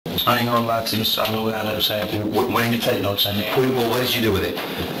I ain't gonna lie to you, so I know what I'm saying. When you take no chain. What did you do with it?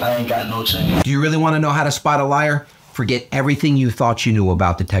 I ain't got no chain. Do you really want to know how to spot a liar? Forget everything you thought you knew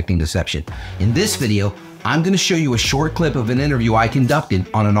about detecting deception. In this video, I'm going to show you a short clip of an interview I conducted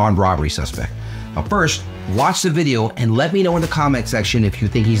on an armed robbery suspect. Now first, watch the video and let me know in the comment section if you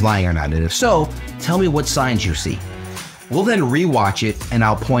think he's lying or not. And if so, tell me what signs you see. We'll then rewatch it and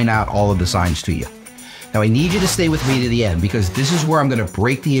I'll point out all of the signs to you. Now I need you to stay with me to the end because this is where I'm going to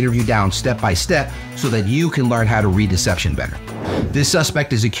break the interview down step by step so that you can learn how to read deception better. This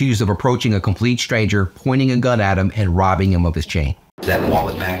suspect is accused of approaching a complete stranger, pointing a gun at him and robbing him of his chain. That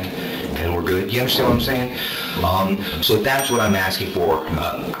wallet back and we're good. You understand what I'm saying? So that's what I'm asking for.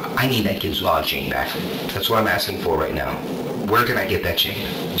 I need that kid's chain back. That's what I'm asking for right now. Where can I get that chain?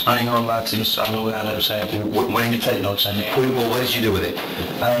 I ain't gonna lie to you, so I know what I'm saying. When you take no chain. What did you do with it?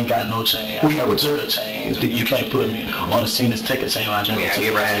 I ain't got no chain. I got reserve chains. You can't put me on the scene as take a chain. Have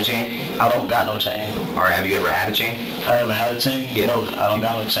you ever had a chain? I don't got no chain. Alright, have you ever had a chain? I ever had a chain? Yeah. No, I don't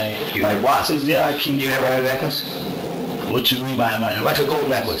got no chain. Like watches, yeah, I keep. You ever had a necklace? What you mean by my like a gold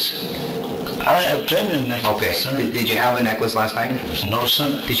necklace? I have plenty of necklaces. Okay. Did you have a necklace last night? No,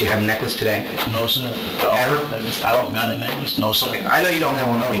 sir. Did you have a necklace today? No, sir. Ever? I don't got a necklace. No, sir. Okay. I know you don't have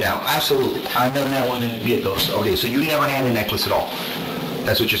one right now. Absolutely. I never had one in the get-go, sir. Okay, so you never had a necklace at all?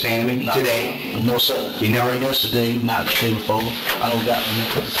 That's what you're saying to me? Not today? No, sir. You never? Yesterday, not the day before. I don't got no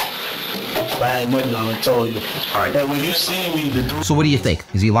necklace. If I ain't waiting, I told you. All right. And when you see me, So what do you think?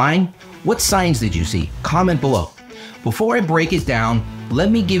 Is he lying? What signs did you see? Comment below. Before I break it down, let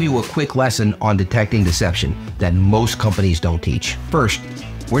me give you a quick lesson on detecting deception that most companies don't teach. First,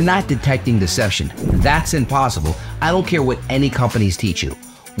 we're not detecting deception. That's impossible. I don't care what any companies teach you.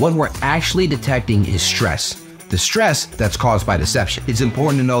 What we're actually detecting is stress. The stress that's caused by deception. It's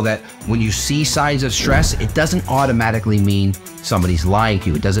important to know that when you see signs of stress, it doesn't automatically mean somebody's lying to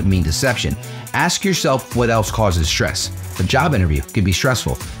you. It doesn't mean deception. Ask yourself what else causes stress. A job interview can be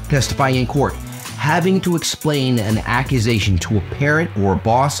stressful. Testifying in court. Having to explain an accusation to a parent or a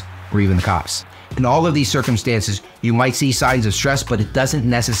boss or even the cops. In all of these circumstances, you might see signs of stress, but it doesn't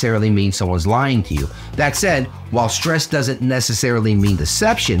necessarily mean someone's lying to you. That said, while stress doesn't necessarily mean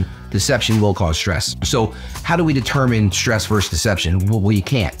deception, deception will cause stress. So how do we determine stress versus deception? Well, you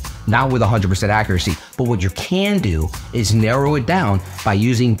can't. Not with 100% accuracy, but what you can do is narrow it down by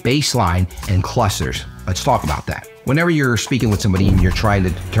using baseline and clusters. Let's talk about that. Whenever you're speaking with somebody and you're trying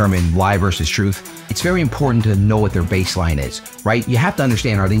to determine lie versus truth, it's very important to know what their baseline is, right? You have to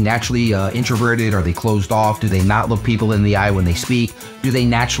understand, are they naturally introverted? Are they closed off? Do they not look people in the eye when they speak? Do they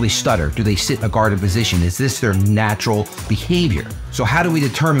naturally stutter? Do they sit in a guarded position? Is this their natural behavior? So how do we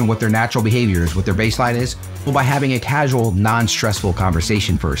determine what their natural behavior is, what their baseline is? Well, by having a casual, non-stressful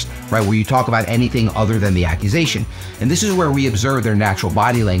conversation first, right? Where you talk about anything other than the accusation. And this is where we observe their natural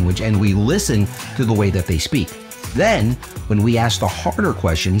body language and we listen to the way that they speak. Then, when we ask the harder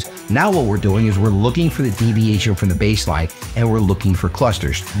questions, now what we're doing is we're looking for the deviation from the baseline and we're looking for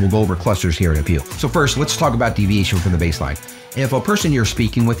clusters. We'll go over clusters here in a few. So first, let's talk about deviation from the baseline. If a person you're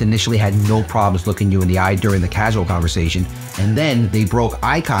speaking with initially had no problems looking you in the eye during the casual conversation, and then they broke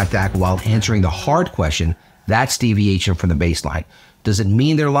eye contact while answering the hard question, that's deviation from the baseline. Does it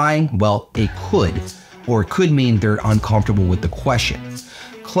mean they're lying? Well, it could, or it could mean they're uncomfortable with the question.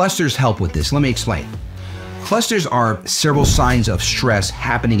 Clusters help with this. Let me explain. Clusters are several signs of stress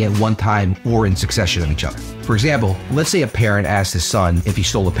happening at one time or in succession of each other. For example, let's say a parent asked his son if he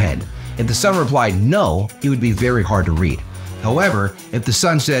stole a pen. If the son replied no, it would be very hard to read. However, if the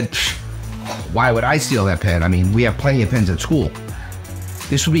son said, why would I steal that pen? I mean, we have plenty of pens at school.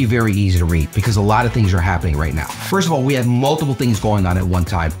 This would be very easy to read because a lot of things are happening right now. First of all, we have multiple things going on at one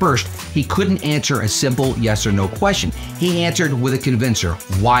time. First, he couldn't answer a simple yes or no question. He answered with a convincer,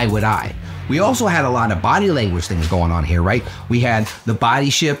 why would I? We also had a lot of body language things going on here, right? We had the body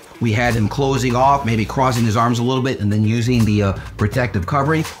shift, we had him closing off, maybe crossing his arms a little bit and then using the protective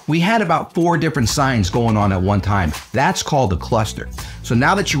covering. We had about 4 different signs going on at one time. That's called a cluster. So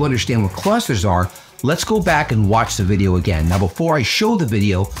now that you understand what clusters are, let's go back and watch the video again. Now, before I show the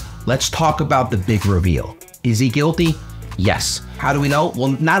video, let's talk about the big reveal. Is he guilty? Yes. How do we know?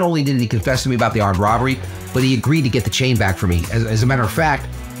 Well, not only did he confess to me about the armed robbery, but he agreed to get the chain back for me. As a matter of fact,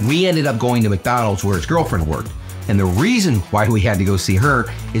 we ended up going to McDonald's where his girlfriend worked. And the reason why we had to go see her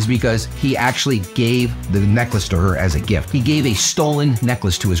is because he actually gave the necklace to her as a gift. He gave a stolen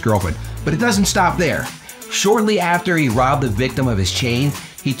necklace to his girlfriend. But it doesn't stop there. Shortly after he robbed the victim of his chain,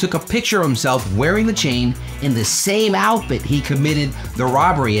 he took a picture of himself wearing the chain in the same outfit he committed the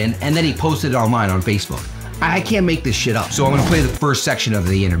robbery in, and then he posted it online on Facebook. I can't make this shit up. So I'm gonna play the first section of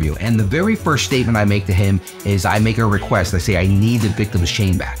the interview. And the very first statement I make to him is I make a request. I say, I need the victim's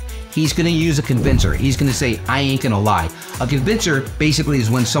chain back. he's going to use a convincer. He's going to say, I ain't going to lie. A convincer basically is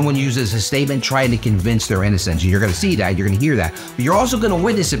when someone uses a statement trying to convince their innocence. You're going to see that, you're going to hear that, but you're also going to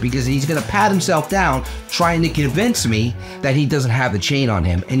witness it because he's going to pat himself down trying to convince me that he doesn't have the chain on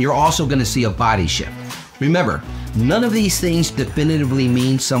him. And you're also going to see a body shift. Remember, none of these things definitively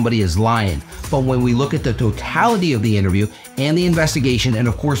mean somebody is lying, but when we look at the totality of the interview and the investigation, and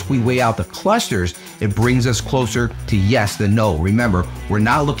of course we weigh out the clusters, it brings us closer to yes than no. Remember, we're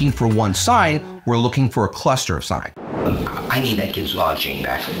not looking for one side, we're looking for a cluster of signs. I need that kid's chain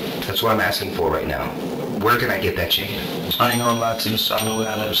back. That's what I'm asking for right now. Where can I get that chain? I ain't gonna lie to you, so I know what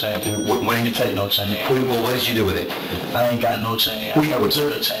I'm saying. When You take no chain. Well, what did you do with it? I ain't got no chain. I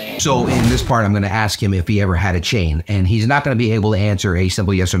returned the chain. So in this part, I'm going to ask him if he ever had a chain, and he's not going to be able to answer a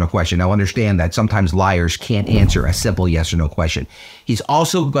simple yes or no question. Now understand that sometimes liars can't answer a simple yes or no question. He's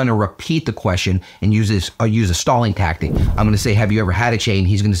also going to repeat the question and use a stalling tactic. I'm going to say, have you ever had a chain?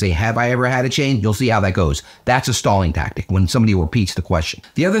 He's going to say, have I ever had a chain? You'll see how that goes. That's a stalling tactic when somebody repeats the question.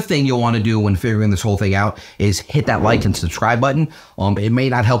 The other thing you'll want to do when figuring this whole thing out is hit that like and subscribe button. It may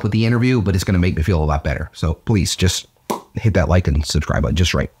not help with the interview, but it's going to make me feel a lot better. So please just hit that like and subscribe button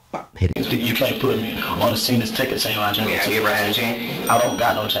just right. Hit it. You can't put me on the scene this ticket chain. Have you ever had a chain? I don't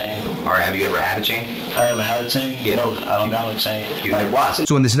got no chain. Or have you ever had a chain? I ever had a chain? Yeah. No, I don't got no chain. Like what?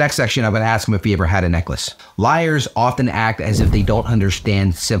 So in this next section, I'm going to ask him if he ever had a necklace. Liars often act as if they don't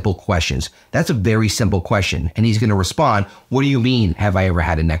understand simple questions. That's a very simple question. And he's going to respond, what do you mean, have I ever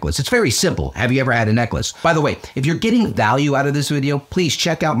had a necklace? It's very simple. Have you ever had a necklace? By the way, if you're getting value out of this video, please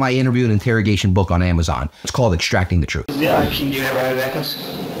check out my interview and interrogation book on Amazon. It's called Extracting the Truth. Yeah, You ever had a necklace?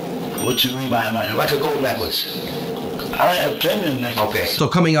 What you mean by my Like a gold necklace. I have plenty of necklaces. Okay. So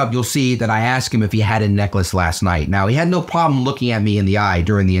coming up, you'll see that I asked him if he had a necklace last night. Now, he had no problem looking at me in the eye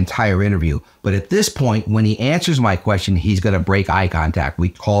during the entire interview. But at this point, when he answers my question, he's going to break eye contact. We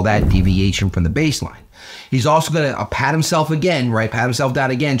call that deviation from the baseline. He's also going to pat himself again, right? Pat himself down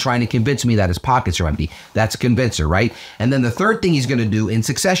again, trying to convince me that his pockets are empty. That's a convincer, right? And then the third thing he's going to do in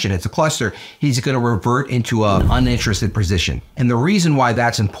succession, it's a cluster, he's going to revert into an uninterested position. And the reason why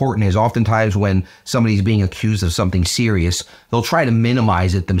that's important is oftentimes when somebody's being accused of something serious, they'll try to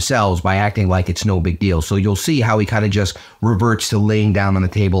minimize it themselves by acting like it's no big deal. So you'll see how he kind of just reverts to laying down on the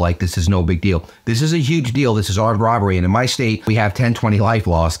table like this is no big deal. This is a huge deal. This is armed robbery. And in my state, we have 10, 20 life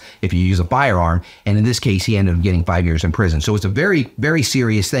loss if you use a firearm. And in this case, he ended up getting 5 years in prison. So it's a very, very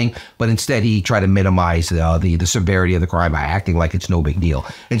serious thing, but instead he tried to minimize the severity of the crime by acting like it's no big deal.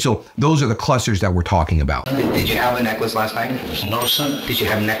 And so those are the clusters that we're talking about. Did you have a necklace last night? No, sir. Did you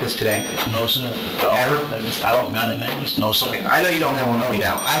have a necklace today? No, sir. Ever? I don't got a necklace. No, sir. I know you don't have one on you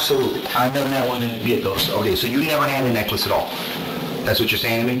now. Absolutely. I never had one in the get-go, sir. Okay, so you never had a necklace at all. That's what you're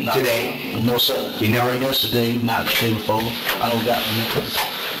saying to me? Not Today? No, sir. You never? Yesterday, not the day before. I don't got a necklace.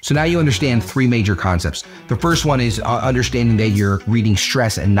 So now you understand three major concepts. The first one is understanding that you're reading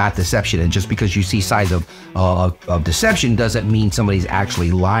stress and not deception. And just because you see signs of deception doesn't mean somebody's actually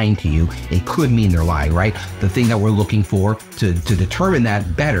lying to you. It could mean they're lying, right? The thing that we're looking for to determine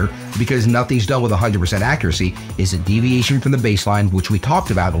that better, because nothing's done with 100% accuracy, is a deviation from the baseline, which we talked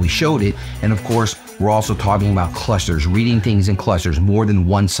about and we showed it. And of course, we're also talking about clusters, reading things in clusters, more than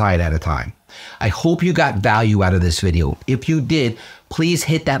one side at a time. I hope you got value out of this video. If you did, please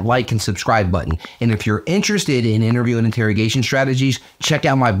hit that like and subscribe button. And if you're interested in interview and interrogation strategies, check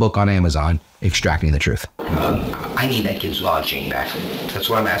out my book on Amazon, Extracting the Truth. I need that kid's chain back. That's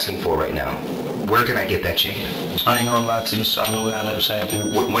what I'm asking for right now. Where can I get that chain? I ain't gonna lie to you, so I know what I'm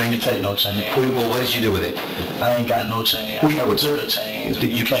saying. When you take no chain. Well, what did you do with it? I ain't got no chain. I returned the chain.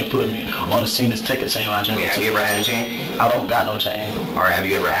 You can't put me on the scene this ticket chain. Have you ever had a chain? I don't got no chain. Or have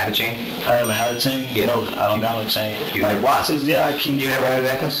you ever had a chain? I ever had a chain? Yeah. No, I don't got no chain. Like what? Yeah, I keep. You ever had a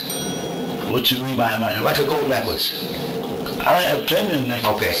necklace? What you mean by my Like a gold necklace. I have plenty of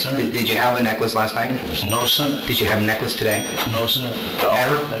necklaces. Okay. Did you have a necklace last night? No, sir. Did you have a necklace today? No, sir.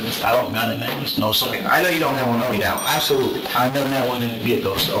 Ever? I don't got a necklace. No, sir. Okay. I know you don't have one on you now. Absolutely. I never had one in the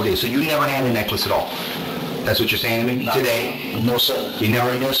get-go, sir. Okay, so you never had a necklace at all. That's what you're saying to me? Not Today? No, sir. You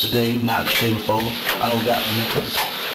never? Yesterday, not the day before. I don't got a necklace.